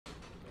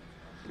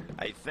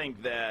I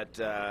think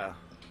that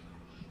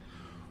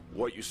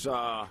what you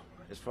saw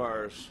as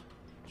far as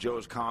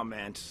Joe's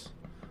comments,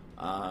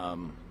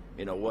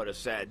 what a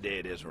sad day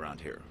it is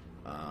around here.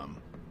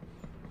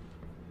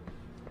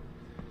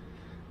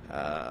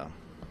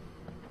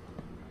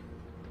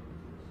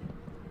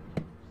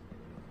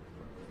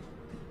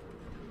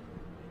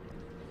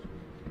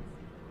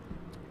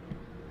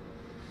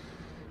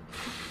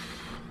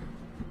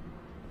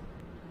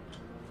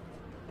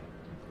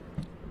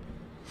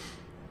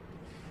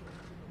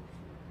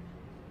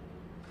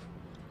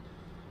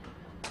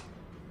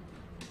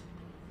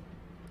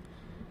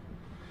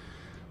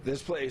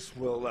 This place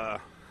will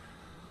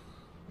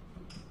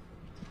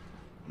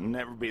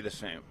never be the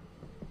same.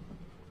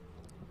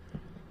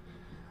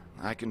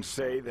 I can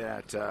say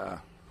that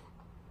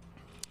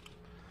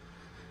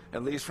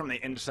at least from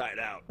the inside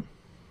out,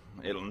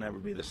 it'll never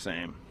be the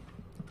same.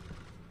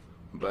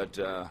 But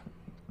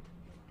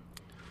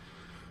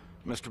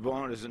Mr.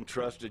 Bowlen has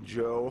entrusted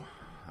Joe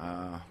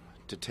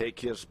to take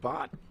his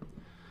spot,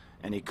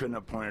 and he couldn't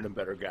have appointed a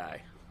better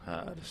guy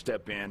to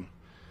step in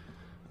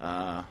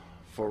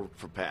for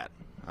Pat.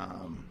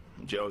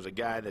 Joe's a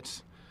guy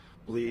that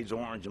bleeds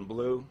orange and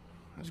blue,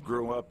 has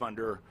grew up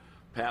under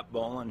Pat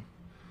Bowlen,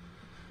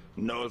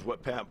 knows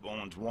what Pat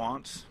Bowlen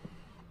wants.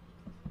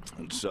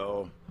 And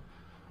so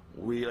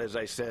we, as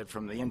I said,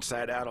 from the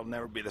inside out, it'll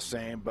never be the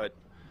same, but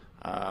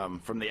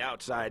from the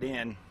outside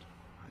in,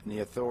 and the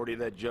authority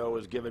that Joe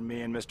has given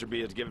me and Mr.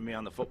 B has given me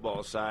on the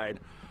football side,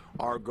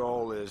 our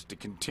goal is to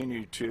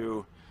continue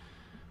to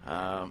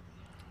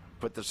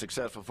put the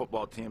successful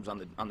football teams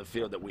on the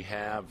field that we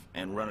have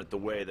and run it the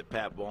way that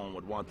Pat Bowlen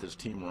would want this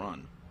team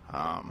run.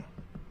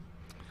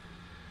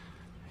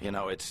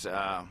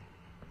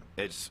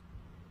 It's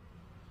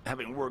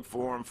having worked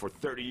for him for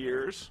 30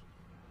 years.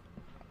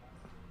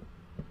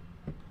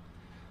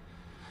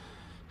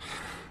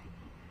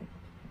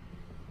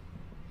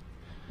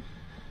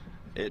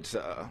 It's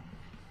going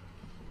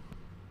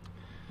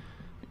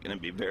to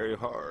be very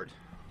hard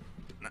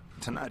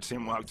to not see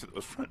him walk through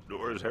those front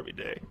doors every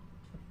day.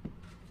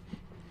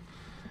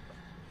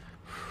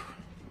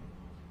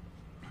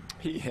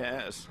 He's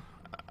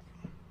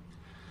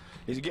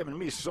given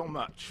me so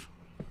much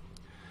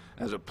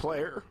as a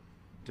player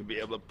to be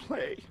able to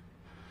play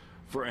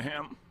for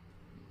him.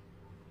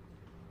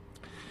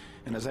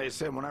 And as I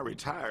said when I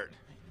retired,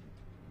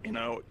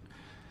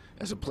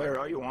 as a player,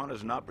 all you want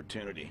is an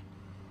opportunity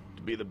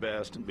to be the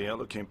best and be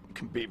able to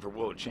compete for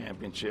world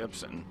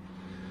championships. And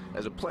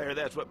as a player,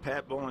 that's what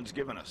Pat Bowlen's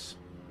given us.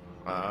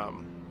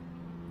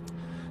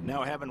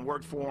 Now, having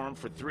worked for him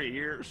for 3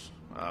 years,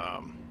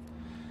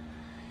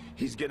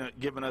 he's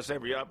given us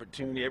every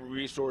opportunity, every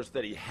resource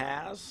that he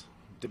has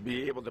to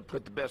be able to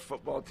put the best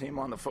football team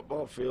on the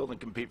football field and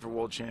compete for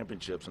world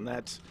championships, and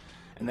that's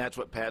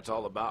what Pat's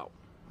all about.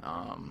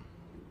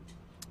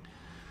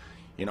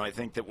 I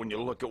think that when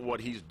you look at what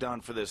he's done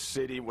for this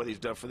city, what he's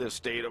done for this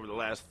state over the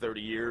last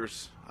 30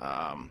 years,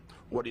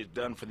 what he's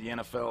done for the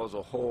NFL as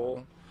a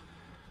whole,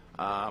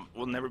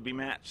 will never be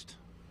matched.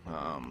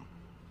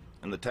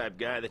 And the type of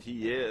guy that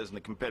he is and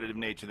the competitive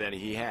nature that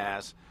he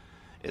has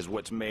is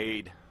what's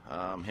made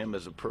him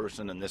as a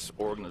person and this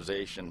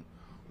organization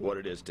what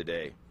it is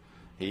today.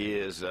 He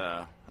is,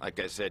 like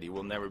I said, he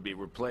will never be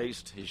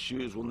replaced. His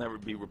shoes will never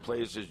be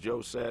replaced, as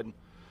Joe said.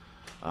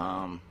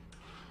 But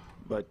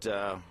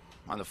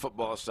on the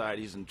football side,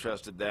 he's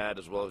entrusted that,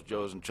 as well as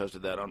Joe's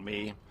entrusted that on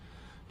me,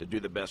 to do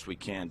the best we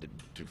can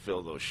to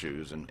fill those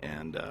shoes.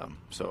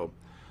 So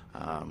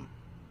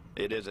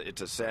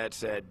it's a sad,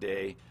 sad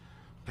day.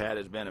 Pat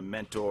has been a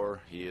mentor.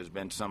 He has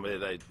been somebody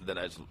that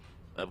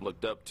I've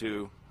looked up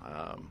to,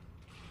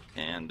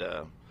 and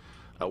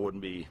I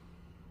wouldn't be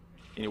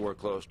anywhere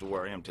close to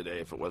where I am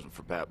today if it wasn't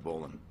for Pat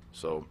Bowlen.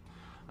 So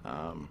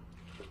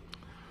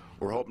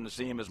we're hoping to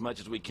see him as much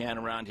as we can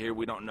around here.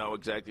 We don't know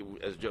exactly,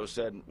 as Joe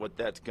said, what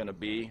that's going to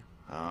be,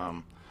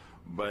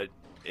 but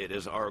it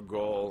is our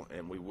goal,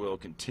 and we will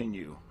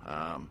continue,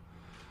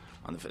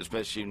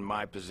 especially in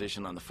my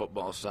position on the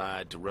football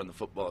side, to run the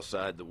football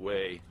side the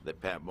way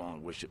that Pat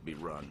Bowlen wished it be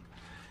run.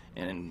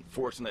 And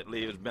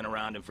fortunately, I've been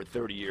around him for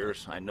 30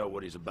 years. I know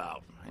what he's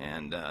about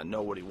and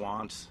know what he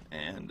wants,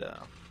 and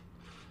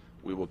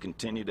we will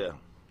continue to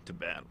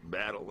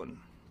battle and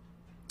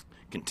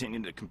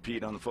continue to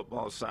compete on the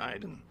football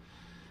side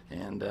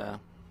and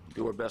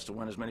do our best to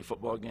win as many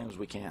football games as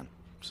we can.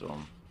 So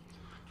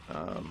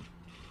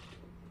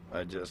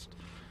I just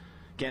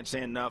can't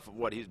say enough of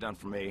what he's done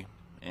for me,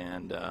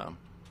 and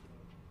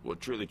will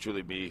truly,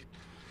 truly be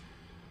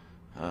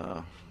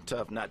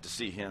tough not to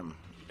see him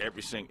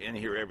in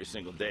here every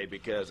single day,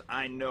 because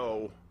I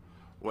know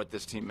what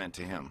this team meant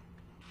to him,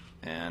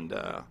 and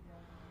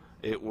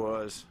it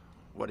was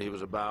what he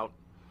was about.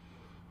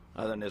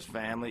 Other than his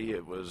family,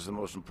 it was the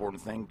most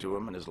important thing to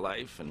him in his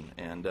life,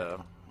 and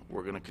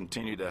we're going to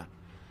continue to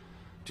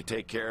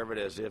take care of it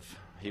as if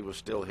he was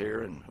still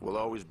here, and will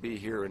always be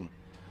here. And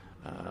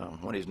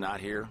when he's not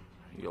here,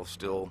 he'll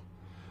still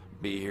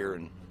be here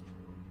in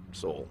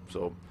soul.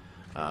 So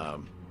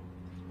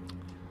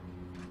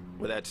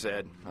with that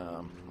said,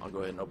 I'll go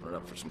ahead and open it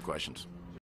up for some questions.